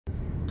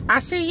I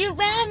see you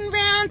riding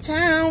around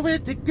town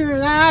with the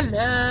girl I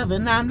love,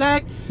 and I'm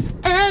like,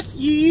 F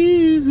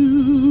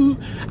you.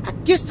 I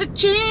guess the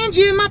change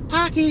in my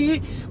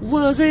pocket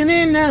wasn't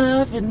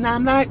enough, and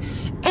I'm like,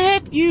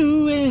 F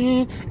you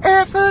and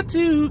F her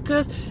too,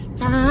 cause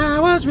if I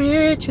was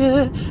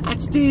richer,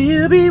 I'd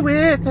still be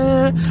with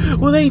her.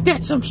 Well, ain't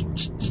that some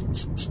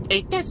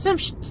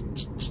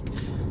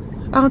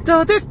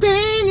although there's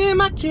pain in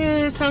my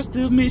chest, I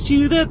still miss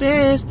you the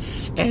best.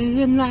 And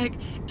I'm like,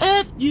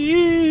 F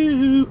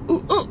you.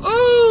 Ooh, ooh,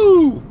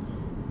 ooh.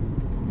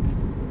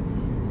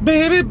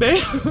 Baby, baby.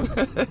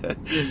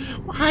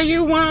 Why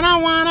you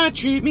wanna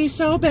treat me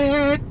so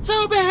bad?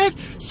 So bad,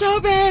 so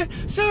bad,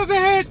 so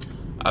bad.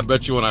 I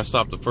bet you when I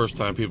stopped the first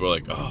time, people are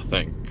like, oh,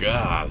 thank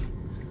God.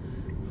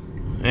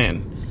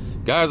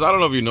 Man, guys, I don't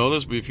know if you know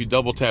this, but if you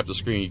double tap the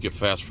screen, you can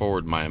fast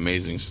forward my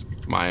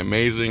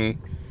amazing,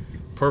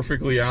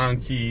 perfectly on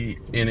key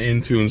and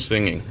in tune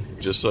singing.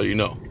 Just so you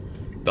know,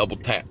 double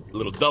tap,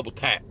 little double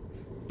tap,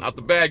 not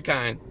the bad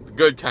kind, the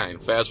good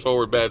kind. Fast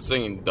forward bad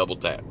singing, double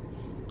tap,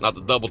 not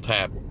the double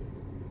tap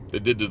they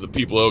did to the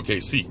people of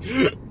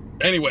OKC.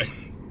 Anyway,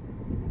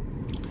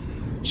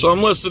 so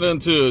I'm listening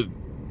to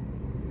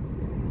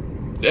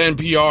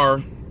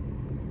NPR,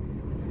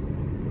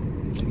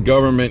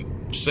 government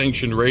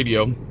sanctioned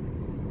radio,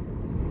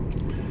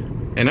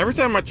 and every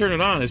time I turn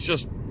it on, it's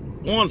just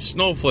one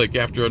snowflake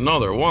after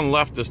another, one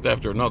leftist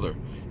after another.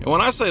 And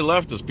when I say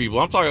leftist, people,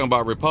 I'm talking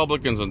about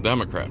Republicans and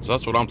Democrats.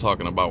 That's what I'm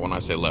talking about when I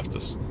say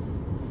leftist.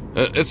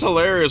 It's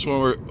hilarious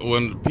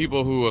when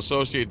people who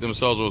associate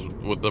themselves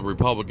with the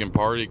Republican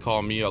Party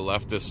call me a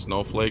leftist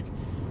snowflake.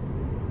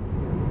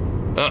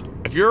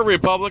 If you're a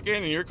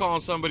Republican and you're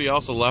calling somebody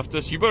else a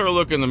leftist, you better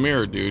look in the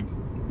mirror, dude.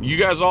 You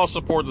guys all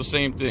support the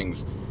same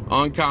things.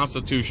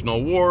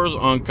 Unconstitutional wars,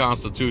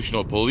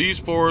 unconstitutional police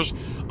force,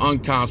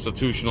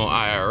 unconstitutional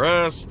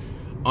IRS,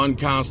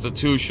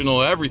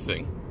 unconstitutional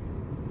everything.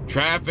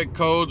 Traffic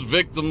codes,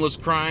 victimless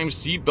crimes,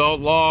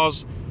 seatbelt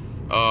laws,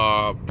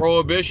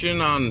 prohibition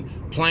on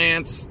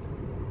plants,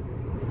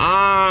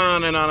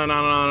 on and on and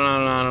on and on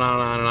and on and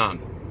on and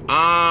on.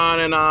 On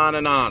and on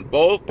and on.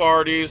 Both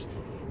parties.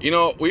 You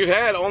know, we've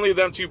had only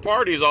them two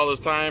parties all this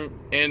time,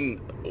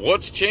 and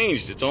what's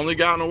changed? It's only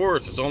gotten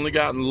worse. It's only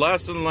gotten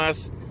less and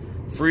less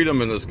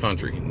freedom in this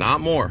country,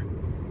 not more.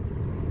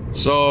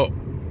 So,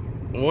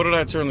 what did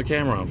I turn the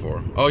camera on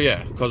for? Oh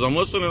yeah, because I'm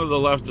listening to the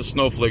leftist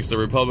snowflakes, the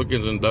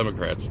Republicans and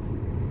Democrats,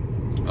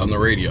 on the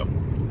radio.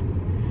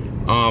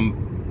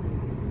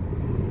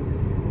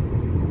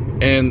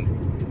 And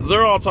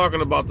they're all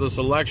talking about this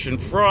election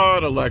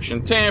fraud,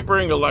 election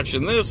tampering,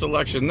 election this,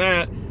 election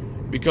that,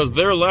 because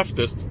their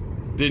leftist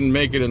didn't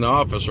make it in the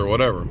office or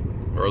whatever,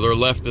 or their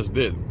leftist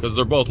did, because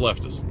they're both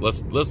leftists.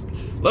 Let's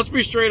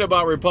be straight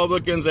about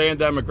Republicans and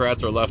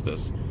Democrats are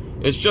leftists.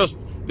 It's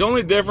just the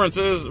only difference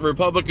is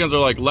Republicans are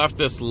like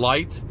leftist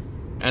light,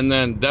 and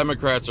then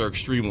Democrats are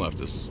extreme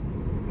leftists.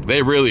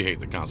 They really hate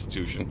the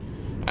Constitution,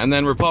 and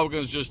then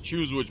Republicans just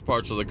choose which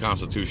parts of the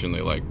Constitution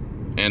they like,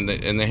 and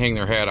they hang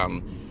their hat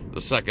on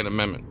the Second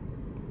Amendment.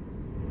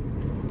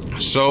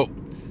 So,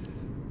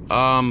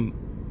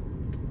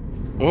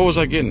 what was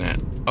I getting at?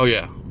 Oh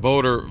yeah.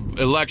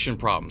 Election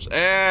problems.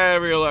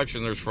 Every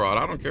election there's fraud.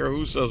 I don't care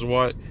who says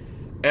what.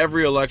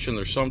 Every election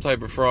there's some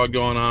type of fraud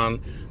going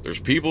on. There's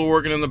people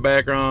working in the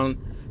background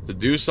to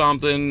do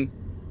something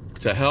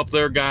to help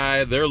their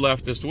guy, their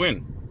leftist,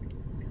 win.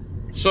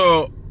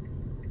 So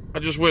I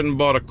just went and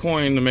bought a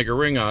coin to make a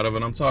ring out of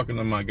it. I'm talking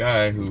to my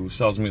guy who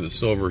sells me the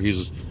silver.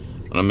 He's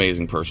an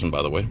amazing person,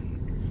 by the way.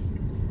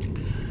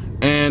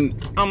 And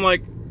I'm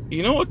like,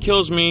 you know what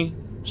kills me,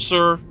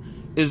 sir,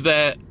 is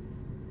that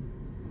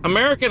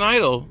American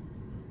Idol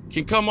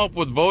can come up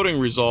with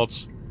voting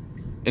results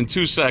in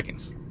 2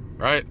 seconds,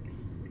 right?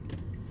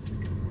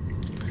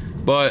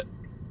 But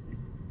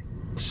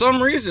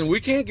some reason we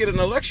can't get an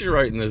election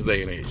right in this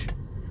day and age.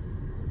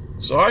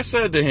 So I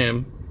said to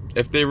him,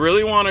 if they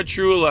really wanted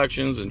true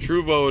elections and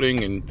true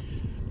voting and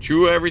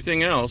true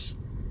everything else,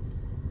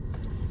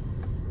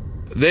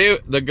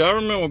 the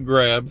government would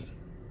grab,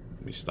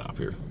 let me stop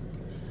here.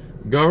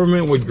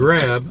 Government would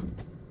grab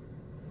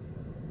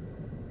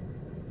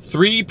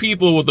 3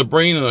 people with a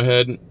brain in their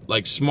head,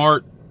 like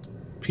smart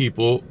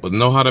people that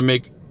know how to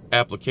make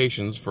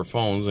applications for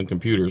phones and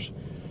computers,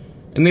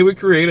 and they would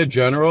create a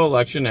general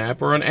election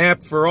app or an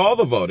app for all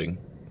the voting.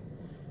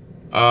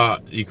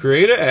 You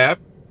create an app,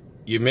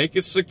 you make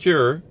it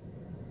secure,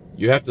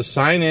 you have to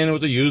sign in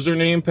with a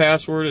username,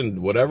 password,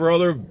 and whatever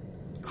other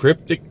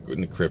what's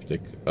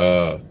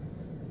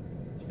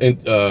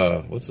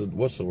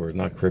the word?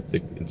 Not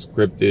cryptic,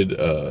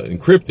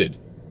 encrypted.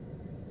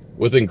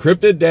 With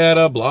encrypted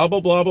data, blah,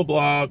 blah, blah, blah,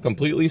 blah,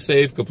 completely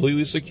safe,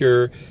 completely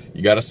secure.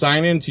 You got to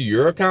sign into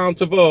your account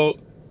to vote,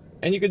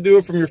 and you can do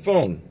it from your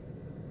phone.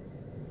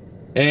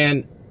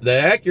 And the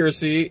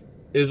accuracy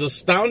is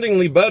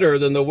astoundingly better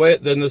than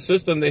the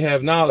system they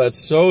have now that's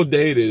so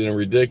dated and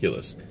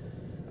ridiculous.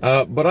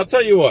 But I'll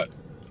tell you what,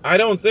 I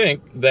don't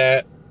think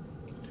that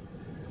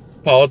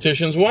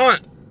politicians want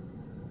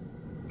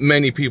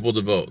many people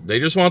to vote. They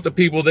just want the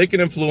people they can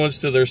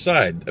influence to their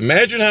side.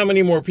 Imagine how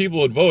many more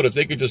people would vote if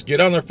they could just get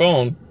on their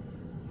phone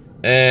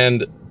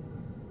and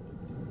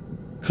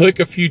click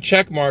a few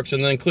check marks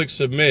and then click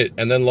submit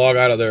and then log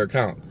out of their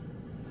account.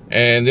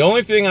 And the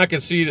only thing I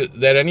can see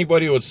that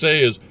anybody would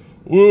say is,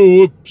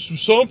 well,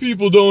 some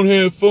people don't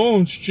have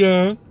phones,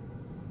 John.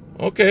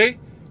 Okay,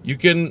 you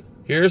can,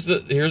 here's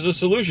the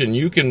solution.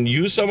 You can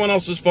use someone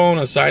else's phone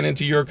and sign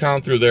into your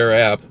account through their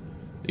app.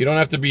 You don't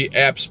have to be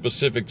app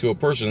specific to a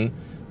person.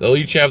 They'll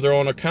each have their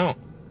own account.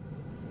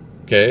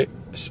 Okay.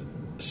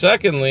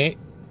 Secondly,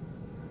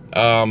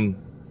 you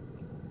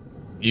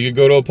could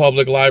go to a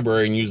public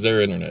library and use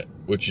their internet,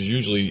 which is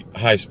usually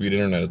high-speed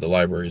internet at the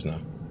libraries now.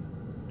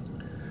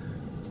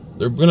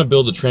 They're going to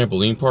build a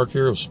trampoline park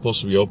here. It was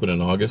supposed to be open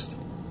in August.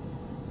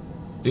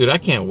 Dude, I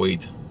can't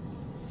wait.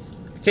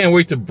 I can't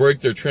wait to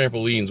break their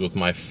trampolines with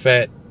my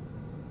fat,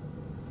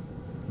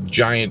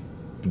 giant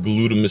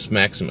glutamus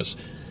maximus.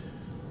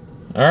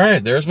 All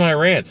right, there's my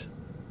rant.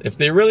 If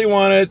they really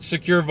wanted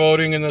secure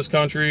voting in this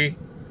country,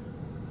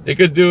 they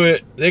could do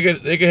it. They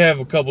could have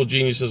a couple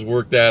geniuses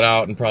work that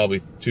out in probably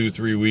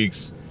 2-3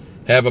 weeks.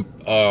 Have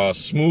a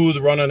smooth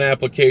running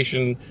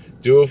application.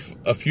 Do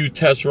a few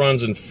test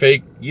runs and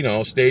fake,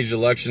 staged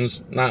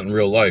elections. Not in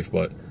real life,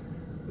 but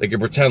they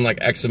could pretend like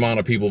X amount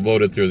of people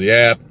voted through the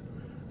app.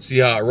 See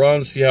how it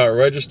runs, see how it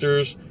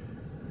registers,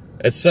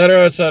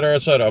 etc., etc.,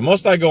 etc.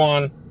 Must I go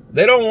on?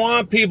 They don't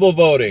want people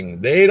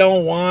voting. They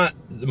don't want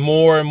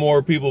more and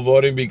more people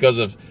voting because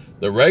of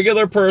the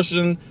regular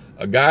person,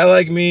 a guy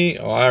like me.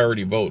 Oh, I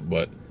already vote,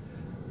 but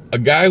a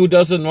guy who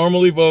doesn't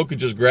normally vote could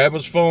just grab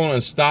his phone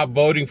and stop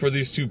voting for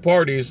these two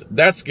parties.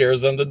 That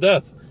scares them to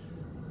death.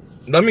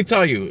 Let me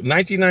tell you,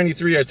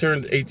 1993, I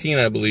turned 18,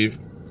 I believe,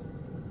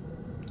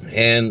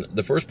 and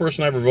the first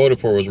person I ever voted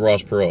for was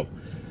Ross Perot.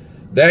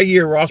 That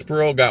year, Ross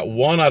Perot got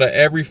 1 out of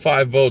every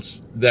 5 votes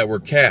that were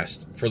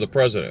cast for the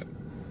president.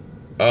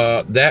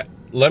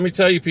 Let me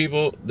tell you,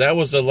 people, that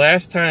was the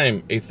last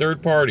time a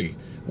third party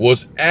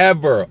was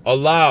ever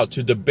allowed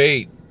to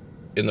debate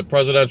in the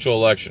presidential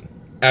election.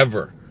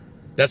 Ever.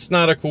 That's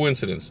not a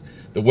coincidence.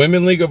 The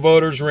Women League of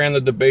Voters ran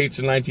the debates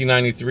in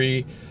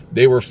 1993.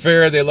 They were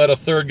fair. They let a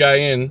third guy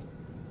in.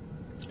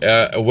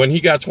 When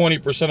he got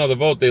 20% of the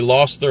vote, they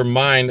lost their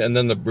mind, and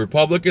then the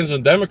Republicans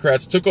and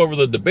Democrats took over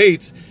the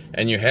debates,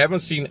 and you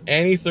haven't seen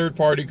any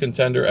third-party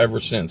contender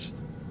ever since.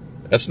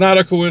 That's not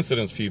a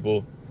coincidence,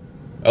 people.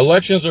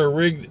 Elections are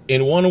rigged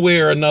in one way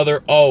or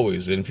another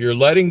always, and if you're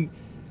letting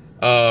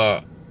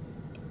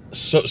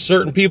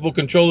certain people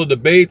control the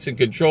debates and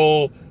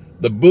control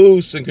the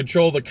booths and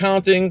control the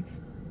counting,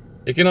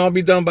 it can all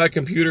be done by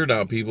computer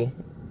now, people.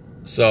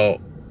 So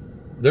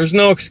there's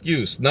no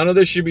excuse. None of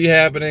this should be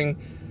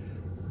happening.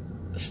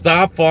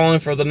 Stop falling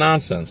for the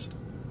nonsense.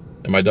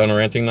 Am I done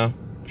ranting now?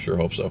 Sure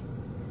hope so.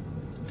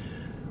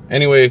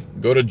 Anyway,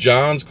 go to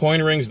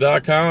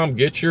johnscoinrings.com.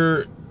 Get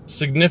your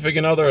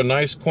significant other a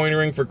nice coin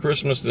ring for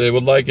Christmas. They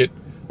would like it.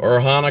 Or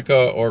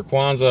Hanukkah or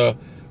Kwanzaa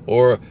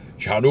or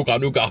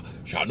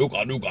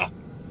Chanukah.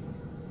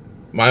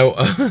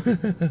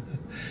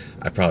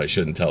 I probably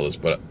shouldn't tell this,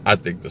 but I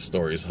think the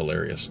story is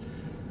hilarious.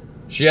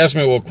 She asked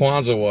me what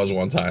Kwanzaa was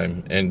one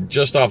time, and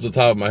just off the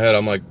top of my head,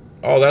 I'm like,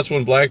 oh, that's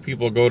when black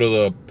people go to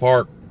the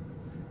park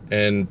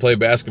and play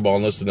basketball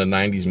and listen to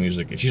 90s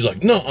music. And she's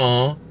like,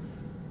 nuh-uh.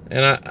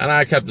 And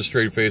I kept a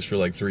straight face for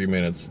like 3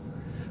 minutes.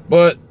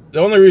 But the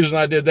only reason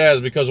I did that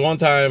is because one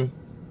time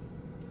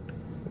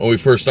when we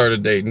first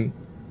started dating,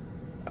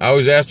 I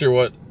always asked her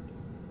what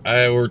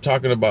we were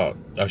talking about,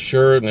 a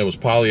shirt, and it was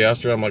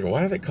polyester. I'm like,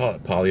 why do they call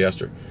it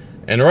polyester?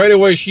 And right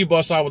away, she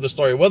busts out with the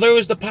story. Well, there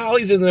was the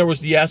polys and there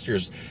was the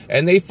esters.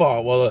 And they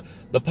fought. Well,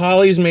 the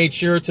polys made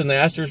shirts and the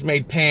esters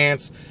made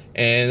pants.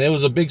 And it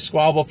was a big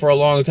squabble for a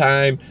long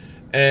time.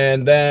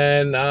 And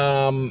then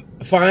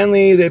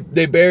finally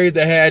they buried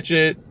the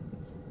hatchet.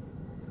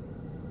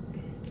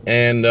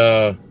 And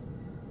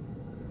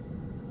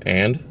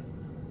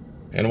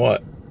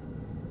what?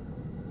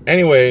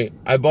 Anyway,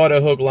 I bought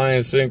a hook,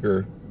 line,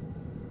 sinker.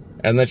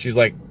 And then she's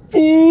like,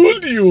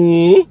 fooled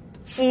you.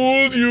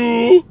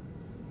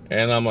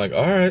 And I'm like,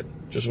 all right,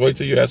 just wait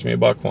till you ask me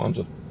about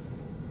Kwanzaa.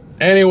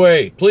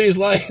 Anyway, please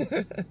like,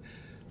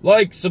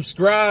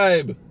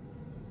 subscribe.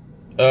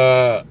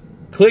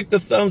 Click the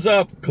thumbs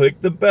up, click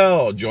the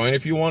bell, join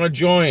if you want to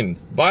join,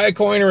 buy a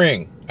coin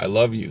ring. I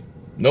love you.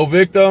 No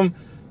victim,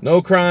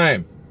 no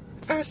crime.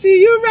 I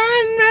see you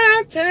riding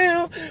around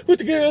town with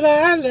the girl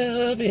I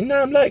love, and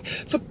I'm like,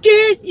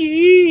 forget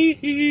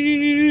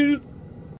you.